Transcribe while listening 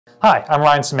Hi, I'm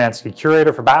Ryan Szymanski,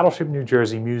 curator for Battleship New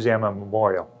Jersey Museum and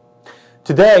Memorial.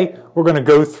 Today, we're going to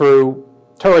go through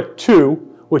Turret 2,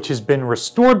 which has been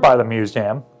restored by the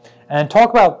museum, and talk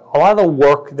about a lot of the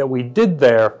work that we did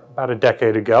there about a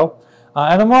decade ago.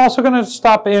 And then we're also going to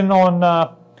stop in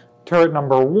on turret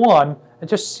number 1 and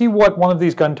just see what one of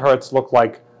these gun turrets looked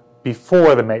like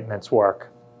before the maintenance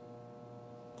work.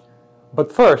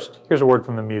 But first, here's a word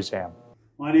from the museum.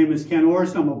 My name is Ken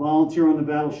Orst. I'm a volunteer on the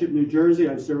Battleship New Jersey.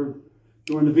 I served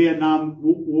during the Vietnam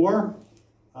War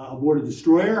aboard a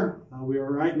destroyer. We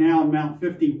are right now on Mount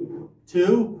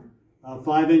 52,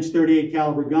 5-inch 38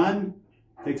 caliber gun.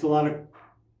 Takes a lot of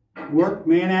work,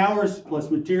 man hours,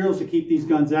 plus materials to keep these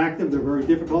guns active. They're very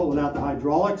difficult without the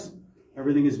hydraulics.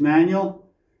 Everything is manual.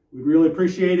 We'd really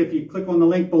appreciate if you click on the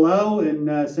link below and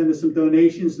send us some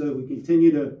donations so that we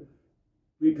continue to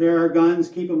repair our guns,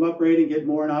 keep them upgraded, and get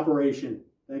more in operation.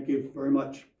 Thank you very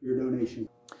much for your donation.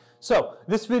 So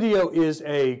this video is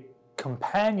a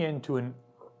companion to a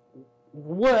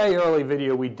way early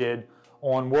video we did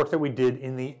on work that we did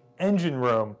in the engine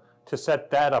room to set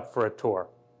that up for a tour.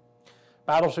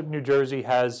 Battleship New Jersey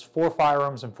has 4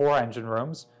 firearms and 4 engine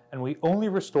rooms, and we only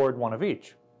restored 1 of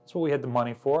each. That's what we had the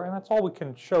money for, and that's all we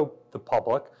can show the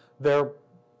public. They're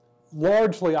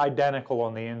largely identical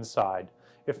on the inside,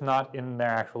 if not in their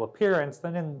actual appearance,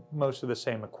 then in most of the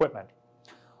same equipment.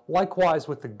 Likewise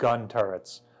with the gun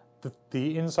turrets.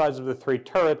 The insides of the 3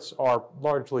 turrets are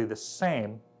largely the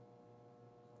same,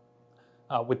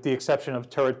 with the exception of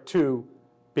turret 2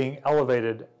 being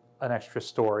elevated an extra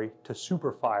story to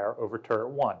superfire over turret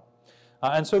 1.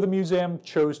 And so the museum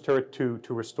chose turret 2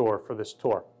 to restore for this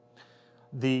tour.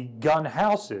 The gun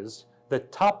houses, the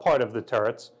top part of the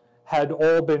turrets, had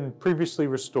all been previously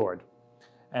restored,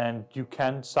 and you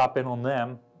can stop in on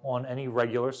them on any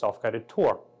regular self-guided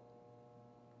tour.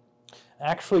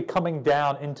 Actually coming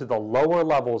down into the lower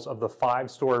levels of the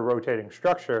 5-story rotating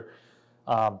structure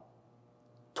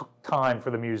took time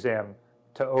for the museum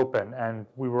to open, and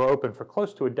we were open for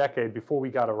close to a decade before we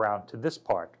got around to this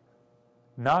part.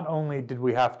 Not only did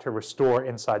we have to restore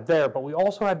inside there, but we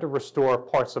also had to restore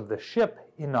parts of the ship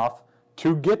enough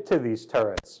to get to these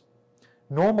turrets.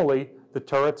 Normally, the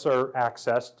turrets are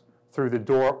accessed through the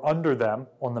door under them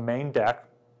on the main deck,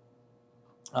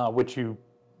 which you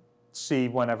see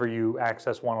whenever you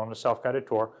access one on a self-guided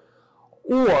tour,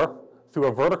 or through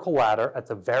a vertical ladder at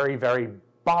the very, very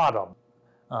bottom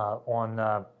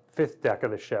on 5th deck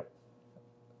of the ship.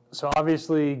 So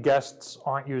obviously guests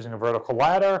aren't using a vertical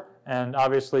ladder, and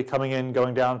obviously coming in,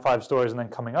 going down 5 stories, and then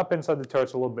coming up inside the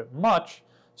turret's a little bit much,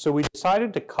 so we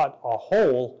decided to cut a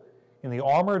hole in the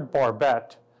armored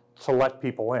barbette to let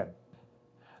people in.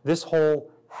 This hole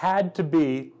had to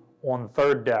be on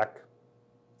 3rd deck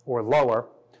or lower,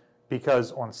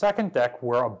 because on 2nd deck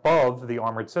we're above the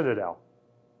armored citadel,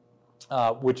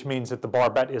 which means that the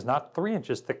barbette is not 3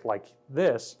 inches thick like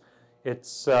this,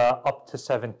 it's up to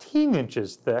 17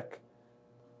 inches thick.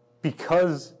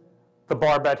 Because the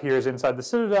barbette here is inside the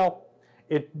citadel,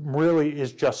 it really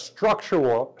is just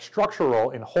structural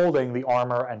in holding the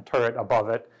armor and turret above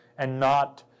it, and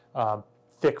not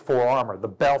thick fore armor. The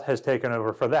belt has taken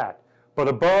over for that. But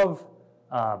above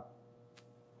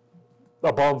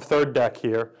 3rd deck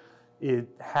here, it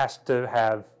has to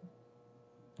have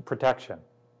protection.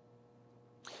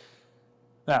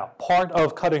 Now, part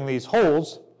of cutting these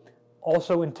holes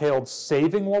also entailed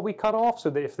saving what we cut off,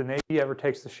 so that if the Navy ever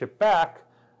takes the ship back,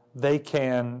 they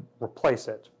can replace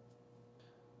it.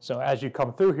 So as you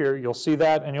come through here, you'll see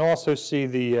that, and you'll also see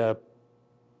the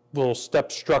little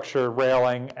step structure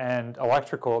railing and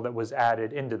electrical that was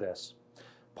added into this.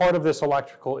 Part of this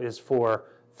electrical is for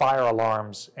fire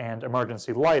alarms and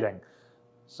emergency lighting.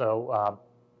 So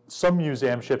some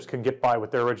museum ships can get by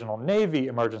with their original Navy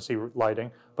emergency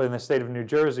lighting, but in the state of New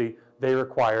Jersey, they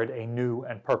required a new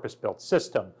and purpose-built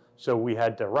system. So we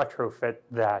had to retrofit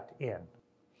that in.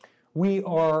 We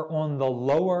are on the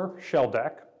lower shell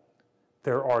deck.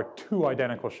 There are 2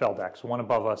 identical shell decks, one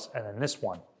above us and then this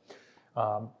one.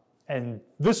 And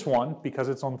this one, because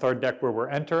it's on 3rd deck where we're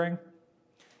entering,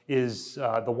 is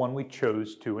the one we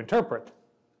chose to interpret.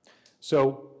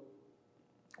 So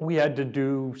we had to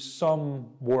do some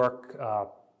work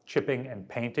chipping and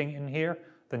painting in here.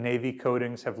 The Navy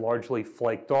coatings have largely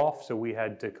flaked off, so we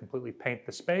had to completely paint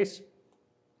the space.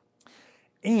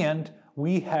 And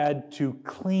we had to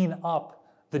clean up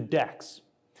the decks.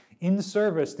 In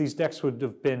service, these decks would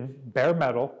have been bare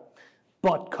metal,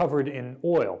 but covered in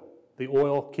oil. The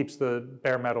oil keeps the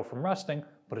bare metal from rusting,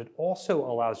 but it also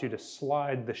allows you to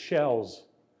slide the shells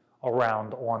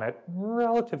around on it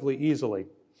relatively easily.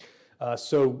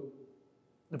 So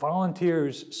the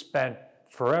volunteers spent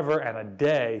forever and a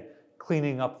day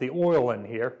cleaning up the oil in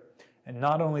here. And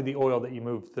not only the oil that you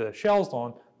move the shells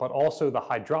on, but also the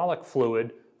hydraulic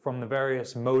fluid from the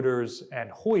various motors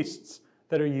and hoists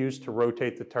that are used to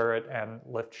rotate the turret and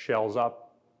lift shells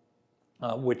up,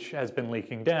 which has been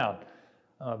leaking down.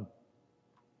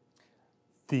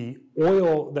 The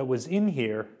oil that was in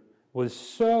here was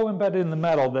so embedded in the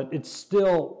metal that it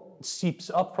still seeps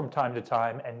up from time to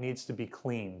time and needs to be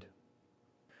cleaned.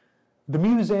 The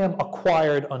museum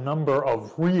acquired a number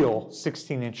of real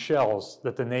 16-inch shells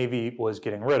that the Navy was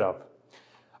getting rid of.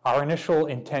 Our initial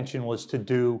intention was to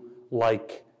do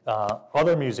like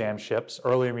other museum ships,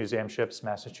 earlier museum ships,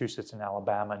 Massachusetts and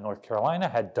Alabama and North Carolina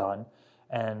had done,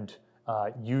 and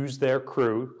use their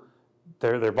crew,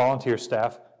 their volunteer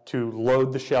staff, to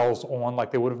load the shells on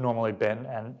like they would have normally been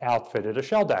and outfitted a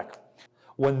shell deck.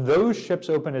 When those ships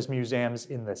opened as museums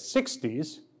in the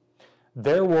 60s,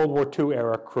 their World War II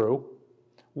era crew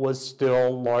was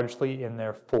still largely in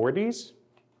their 40s.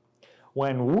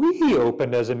 When we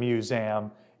opened as a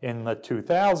museum in the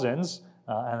 2000s,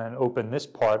 and then opened this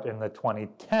part in the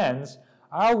 2010s,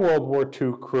 our World War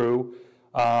II crew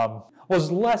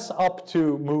was less up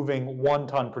to moving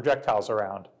one-ton projectiles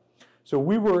around. So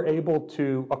we were able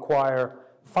to acquire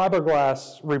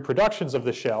fiberglass reproductions of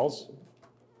the shells.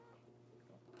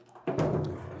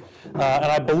 And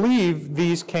I believe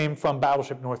these came from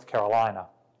Battleship North Carolina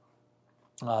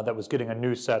that was getting a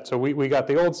new set. So we got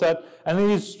the old set, and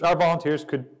these our volunteers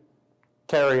could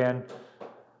carry in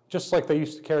just like they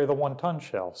used to carry the one-ton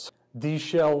shells. These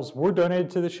shells were donated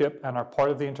to the ship and are part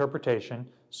of the interpretation.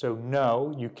 So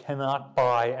no, you cannot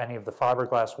buy any of the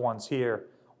fiberglass ones here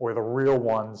or the real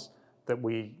ones that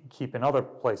we keep in other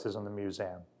places in the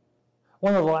museum.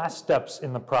 One of the last steps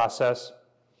in the process,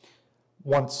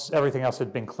 once everything else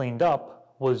had been cleaned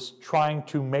up, was trying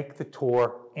to make the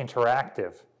tour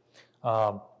interactive.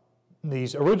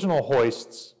 These original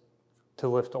hoists to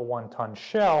lift a one-ton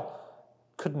shell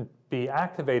couldn't be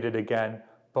activated again,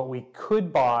 but we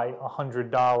could buy a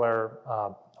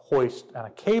 $100 hoist and a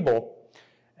cable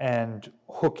and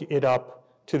hook it up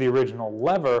to the original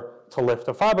lever to lift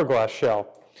a fiberglass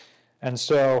shell. And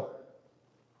so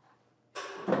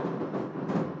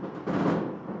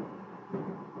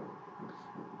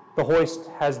the hoist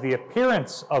has the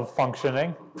appearance of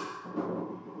functioning,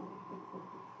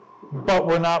 but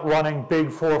we're not running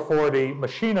big 440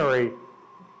 machinery.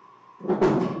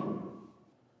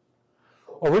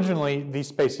 Originally, these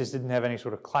spaces didn't have any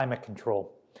sort of climate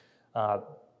control.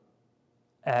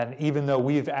 And even though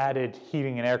we've added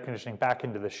heating and air conditioning back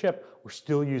into the ship, we're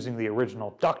still using the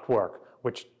original ductwork,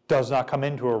 which does not come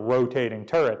into a rotating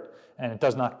turret, and it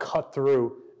does not cut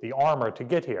through the armor to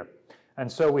get here.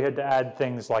 And so we had to add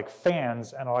things like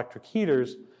fans and electric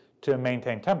heaters to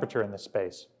maintain temperature in the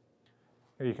space.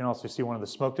 Here you can also see one of the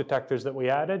smoke detectors that we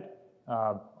added.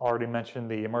 Already mentioned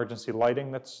the emergency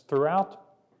lighting that's throughout.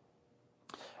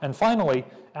 And finally,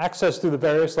 access through the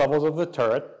various levels of the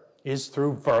turret is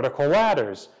through vertical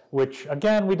ladders, which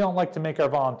again, we don't like to make our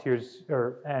volunteers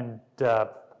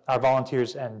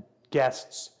and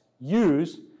guests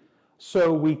use,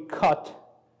 so we cut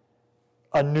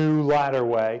a new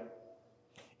ladderway.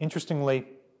 Interestingly,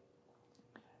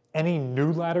 any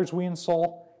new ladders we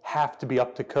install have to be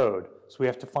up to code, so we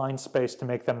have to find space to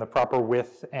make them the proper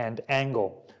width and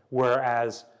angle,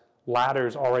 whereas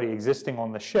ladders already existing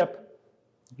on the ship,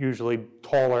 usually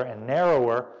taller and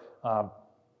narrower,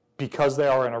 because they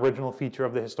are an original feature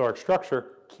of the historic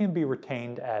structure, can be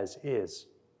retained as is.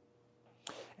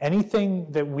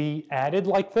 Anything that we added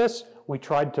like this, we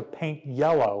tried to paint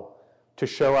yellow to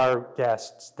show our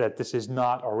guests that this is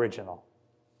not original.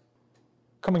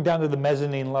 Coming down to the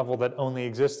mezzanine level that only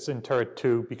exists in Turret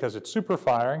 2 because it's super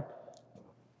firing,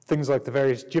 things like the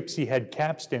various gypsy head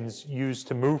capstans used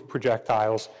to move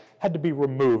projectiles had to be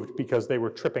removed because they were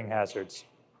tripping hazards.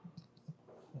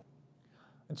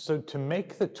 And so to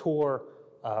make the tour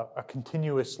a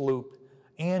continuous loop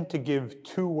and to give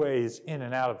 2 ways in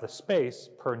and out of the space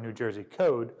per New Jersey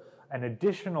code, an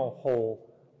additional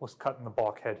hole was cut in the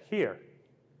bulkhead here.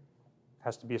 It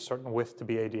has to be a certain width to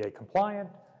be ADA compliant,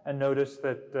 and notice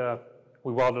that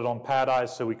we welded on pad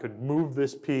eyes so we could move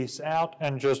this piece out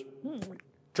and just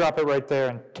drop it right there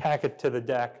and tack it to the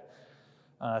deck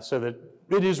so that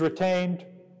it is retained,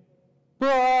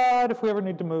 but if we ever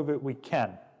need to move it, we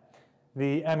can.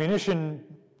 The ammunition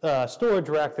storage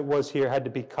rack that was here had to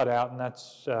be cut out, and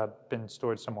that's been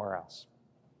stored somewhere else.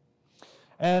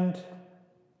 And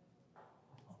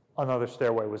another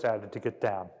stairway was added to get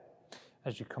down.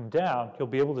 As you come down, you'll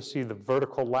be able to see the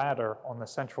vertical ladder on the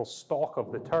central stalk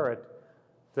of the turret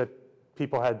that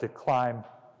people had to climb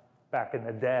back in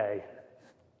the day.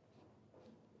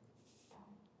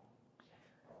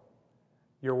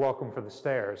 You're welcome for the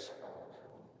stairs.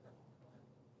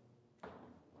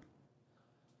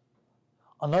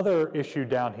 Another issue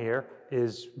down here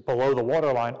is below the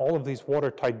waterline, all of these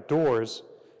watertight doors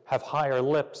have higher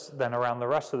lips than around the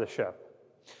rest of the ship.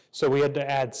 So we had to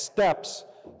add steps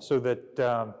so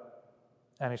that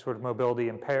any sort of mobility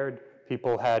impaired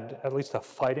people had at least a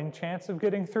fighting chance of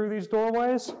getting through these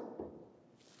doorways.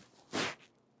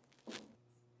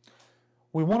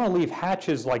 We want to leave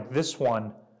hatches like this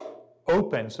one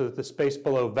open so that the space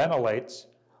below ventilates,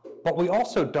 but we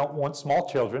also don't want small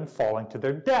children falling to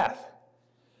their death.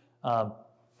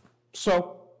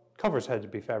 So covers had to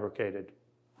be fabricated.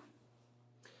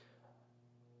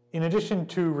 In addition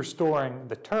to restoring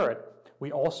the turret,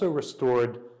 we also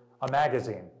restored a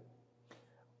magazine.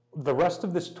 The rest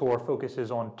of this tour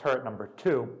focuses on turret number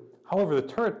 2. However, the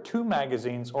turret 2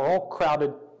 magazines are all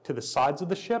crowded to the sides of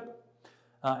the ship,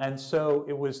 and so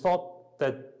it was thought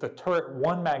that the turret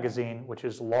 1 magazine, which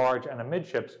is large and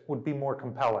amidships, would be more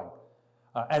compelling.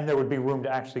 And there would be room to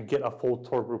actually get a full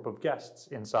tour group of guests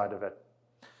inside of it.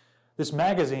 This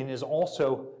magazine is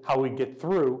also how we get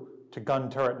through to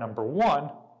gun turret number 1,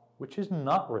 which is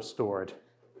not restored.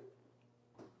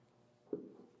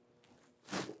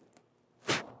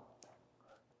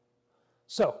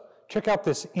 So, check out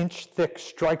this inch-thick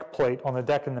strike plate on the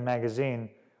deck in the magazine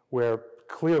where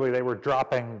clearly they were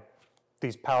dropping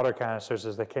these powder canisters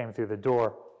as they came through the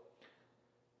door.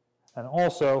 And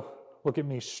also, look at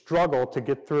me struggle to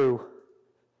get through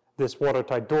this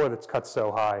watertight door that's cut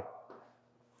so high.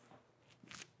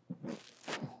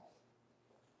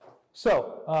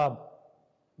 So,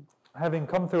 having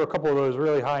come through a couple of those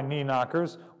really high knee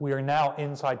knockers, we are now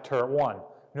inside turret 1.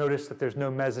 Notice that there's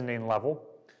no mezzanine level,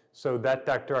 so that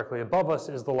deck directly above us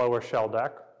is the lower shell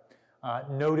deck.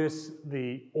 Notice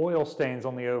the oil stains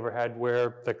on the overhead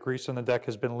where the grease on the deck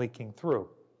has been leaking through.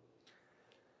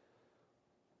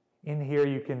 In here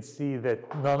you can see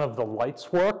that none of the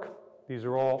lights work. These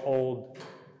are all old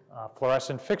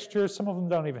fluorescent fixtures. Some of them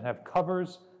don't even have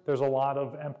covers. There's a lot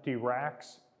of empty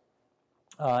racks.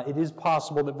 It is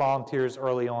possible that volunteers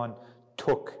early on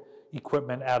took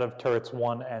equipment out of turrets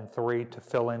 1 and 3 to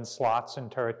fill in slots in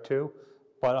turret 2,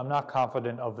 but I'm not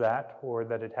confident of that or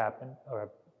that it happened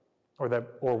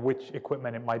or which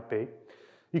equipment it might be.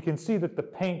 You can see that the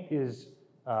paint is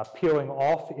peeling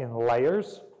off in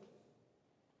layers.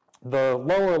 The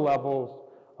lower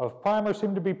levels of primer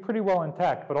seem to be pretty well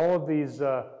intact, but all of these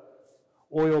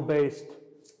oil-based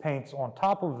paints on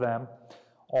top of them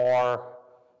are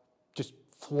just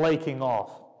flaking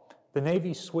off. The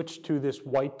Navy switched to this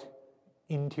white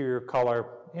interior color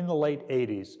in the late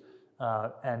 80s,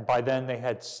 and by then they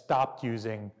had stopped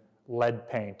using lead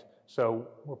paint. So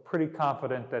we're pretty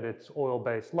confident that it's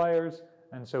oil-based layers,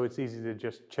 and so it's easy to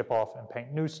just chip off and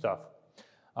paint new stuff.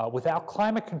 Without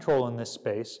climate control in this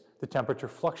space, the temperature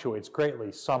fluctuates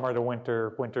greatly, summer to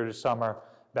winter, winter to summer,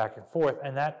 back and forth,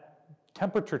 and that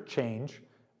temperature change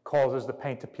causes the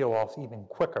paint to peel off even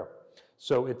quicker.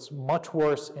 So it's much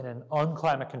worse in an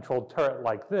unclimate-controlled turret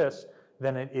like this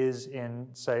than it is in,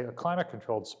 say, a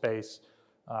climate-controlled space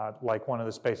like one of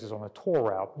the spaces on the tour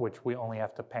route, which we only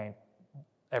have to paint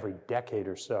every decade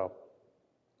or so.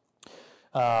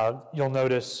 You'll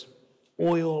notice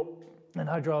oil and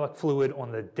hydraulic fluid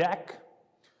on the deck.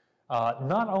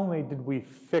 Not only did we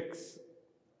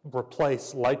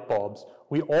replace light bulbs,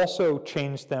 we also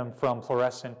changed them from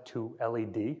fluorescent to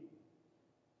LED,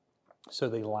 so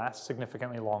they last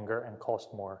significantly longer and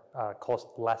cost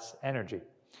less energy.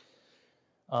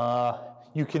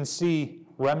 You can see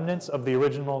remnants of the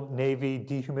original Navy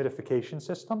dehumidification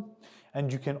system,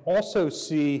 and you can also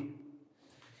see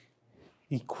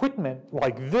equipment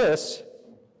like this,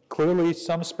 clearly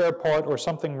some spare part or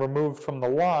something removed from the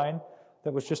line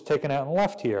that was just taken out and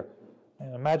left here.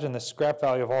 And imagine the scrap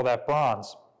value of all that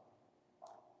bronze.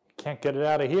 Can't get it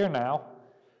out of here now.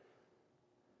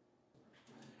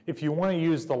 If you want to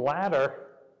use the ladder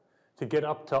to get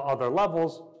up to other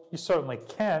levels, you certainly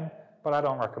can, but I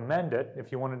don't recommend it.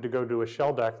 If you wanted to go to a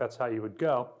shell deck, that's how you would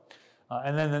go.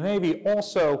 And then the Navy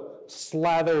also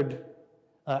slathered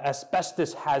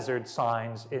asbestos hazard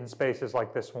signs in spaces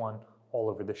like this one all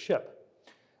over the ship.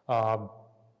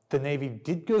 The Navy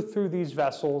did go through these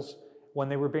vessels when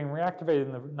they were being reactivated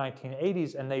in the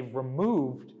 1980s, and they've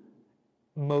removed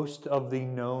most of the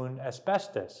known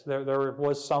asbestos. There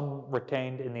was some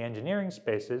retained in the engineering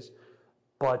spaces,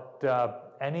 but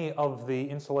any of the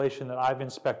insulation that I've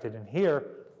inspected in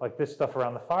here, like this stuff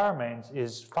around the fire mains,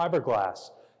 is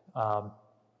fiberglass.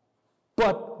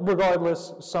 But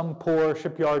regardless, some poor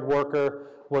shipyard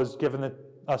worker was given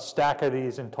a stack of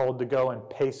these and told to go and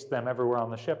paste them everywhere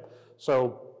on the ship.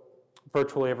 So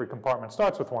virtually every compartment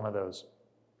starts with one of those.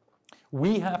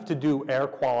 We have to do air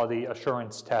quality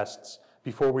assurance tests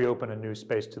before we open a new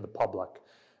space to the public.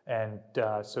 And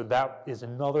so that is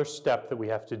another step that we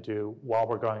have to do while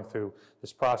we're going through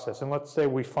this process. And let's say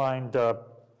we find a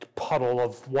puddle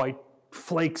of white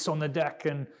flakes on the deck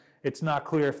and it's not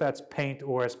clear if that's paint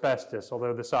or asbestos,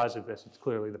 although the size of this, it's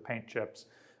clearly the paint chips.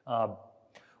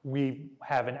 We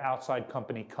have an outside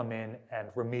company come in and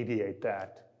remediate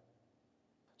that.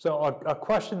 So a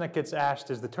question that gets asked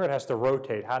is the turret has to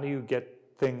rotate. How do you get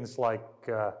things like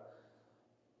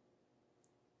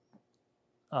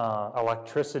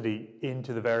electricity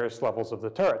into the various levels of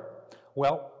the turret?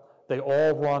 Well, they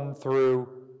all run through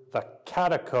the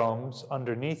catacombs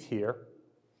underneath here,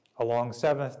 along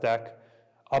 7th deck,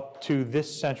 up to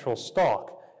this central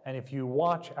stalk. And if you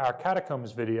watch our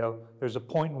catacombs video, there's a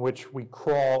point in which we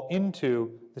crawl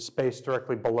into the space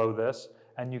directly below this,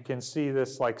 and you can see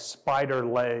this like spider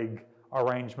leg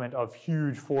arrangement of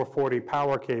huge 440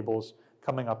 power cables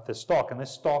coming up this stalk. And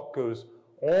this stalk goes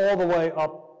all the way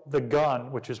up the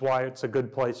gun, which is why it's a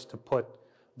good place to put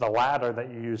the ladder that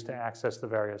you use to access the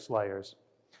various layers.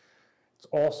 It's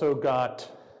also got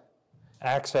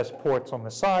access ports on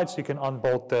the side, so you can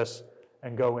unbolt this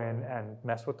and go in and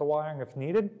mess with the wiring if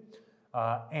needed.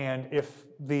 And if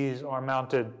these are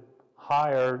mounted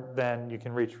higher than you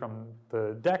can reach from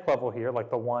the deck level here, like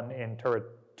the one in turret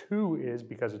 2 is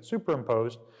because it's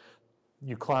superimposed,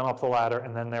 you climb up the ladder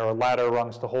and then there are ladder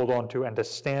rungs to hold on to and to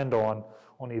stand on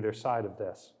either side of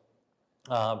this.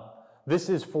 This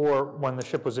is for when the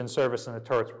ship was in service and the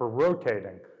turrets were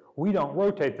rotating. We don't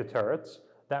rotate the turrets.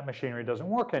 That machinery doesn't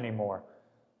work anymore.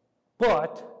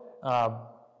 But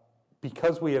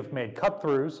because we have made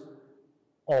cut-throughs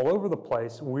all over the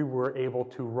place, we were able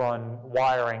to run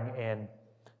wiring in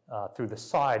through the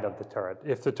side of the turret.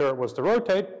 If the turret was to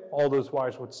rotate, all those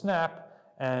wires would snap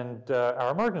and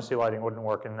our emergency lighting wouldn't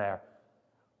work in there.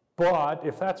 But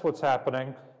if that's what's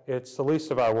happening, it's the least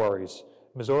of our worries.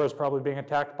 Missouri is probably being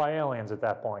attacked by aliens at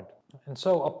that point. And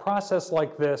so a process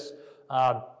like this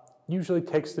usually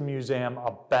takes the museum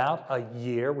about a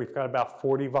year. We've got about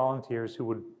 40 volunteers who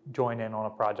would join in on a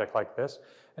project like this.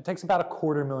 It takes about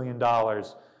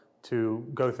 $250,000 to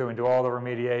go through and do all the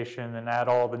remediation and add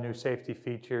all the new safety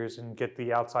features and get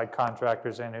the outside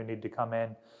contractors in who need to come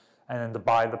in, and then to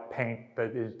buy the paint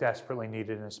that is desperately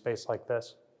needed in a space like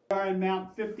this. We are in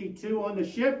Mount 52 on the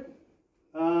ship.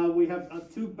 We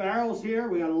have 2 barrels here.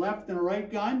 We got a left and a right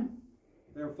gun.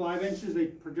 They're 5 inches. The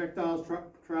projectiles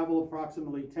travel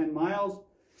approximately 10 miles.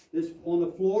 This on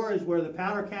the floor is where the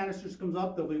powder canisters comes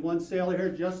up. There'll be one sailor here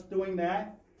just doing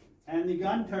that. And the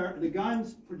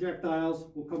gun's projectiles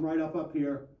will come right up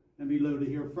here and be loaded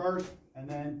here first, and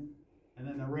then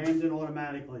they're rammed in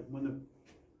automatically.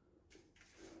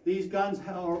 These guns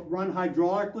run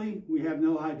hydraulically. We have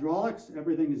no hydraulics.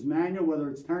 Everything is manual, whether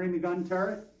it's turning the gun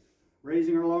turret,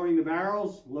 raising or lowering the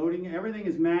barrels, loading, everything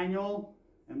is manual.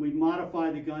 And we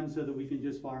modify the gun so that we can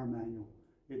just fire manual.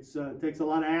 It takes a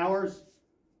lot of hours.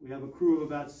 We have a crew of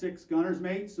about 6 gunner's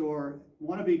mates or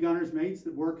wannabe gunner's mates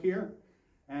that work here.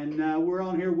 And we're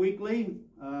on here weekly,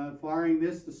 firing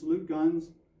the salute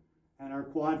guns, and our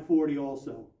quad 40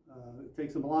 also. It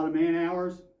takes them a lot of man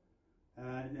hours,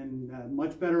 and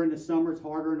much better in the summer. It's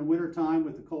harder in the winter time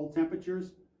with the cold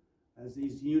temperatures, as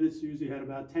these units usually had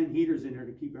about 10 heaters in there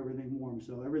to keep everything warm.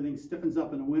 So everything stiffens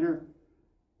up in the winter,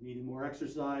 needing more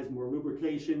exercise, more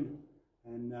lubrication,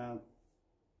 and it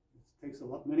takes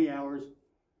many hours.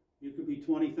 You could be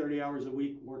 20, 30 hours a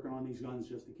week working on these guns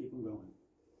just to keep them going.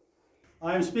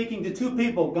 I am speaking to 2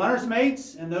 people, gunner's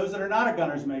mates and those that are not a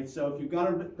gunner's mate. So if you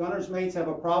gunner's mates have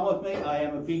a problem with me, I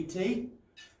am a PT,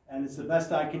 and it's the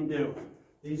best I can do.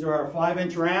 These are our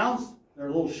 5-inch rounds. They're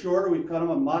a little shorter. We've cut them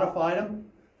and modified them,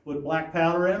 put black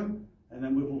powder in them, and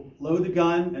then we will load the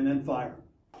gun and then fire.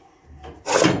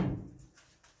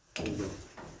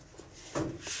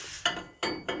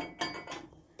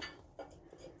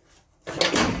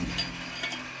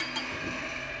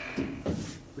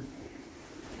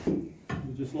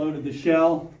 Just loaded the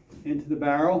shell into the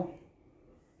barrel,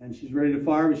 and she's ready to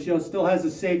fire. The shell still has the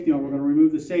safety on. We're going to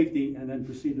remove the safety and then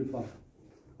proceed to fire.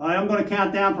 I'm going to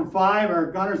count down from 5.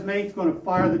 Our gunner's mate's going to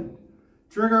fire the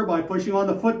trigger by pushing on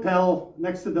the foot pedal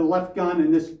next to the left gun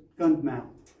in this gun mount.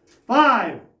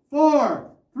 5,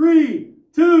 4, 3,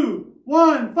 2,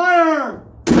 1, fire!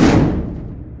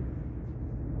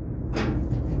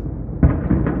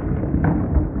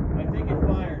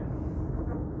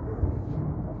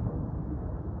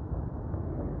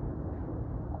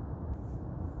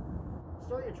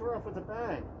 Start your tour off with a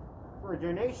bang. For a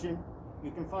donation,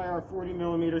 you can fire a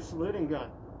 40mm saluting gun.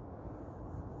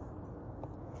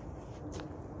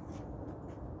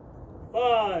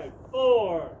 5,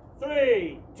 4, 3,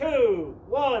 3, 2,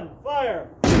 1, fire!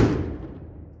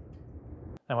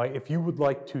 Anyway, if you would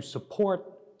like to support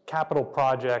capital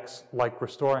projects like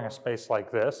restoring a space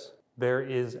like this, there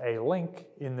is a link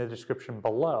in the description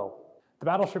below. The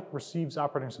Battleship receives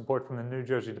operating support from the New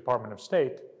Jersey Department of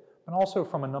State, and also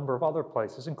from a number of other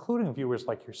places, including viewers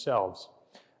like yourselves.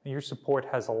 And your support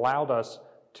has allowed us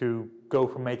to go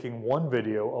from making 1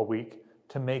 video a week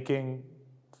to making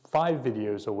 5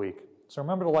 videos a week. So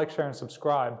remember to like, share, and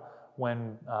subscribe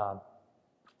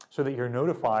so that you're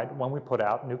notified when we put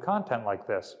out new content like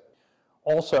this.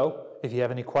 Also, if you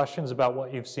have any questions about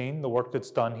what you've seen, the work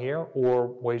that's done here, or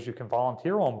ways you can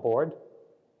volunteer on board,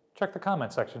 check the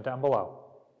comment section down below.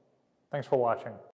 Thanks for watching.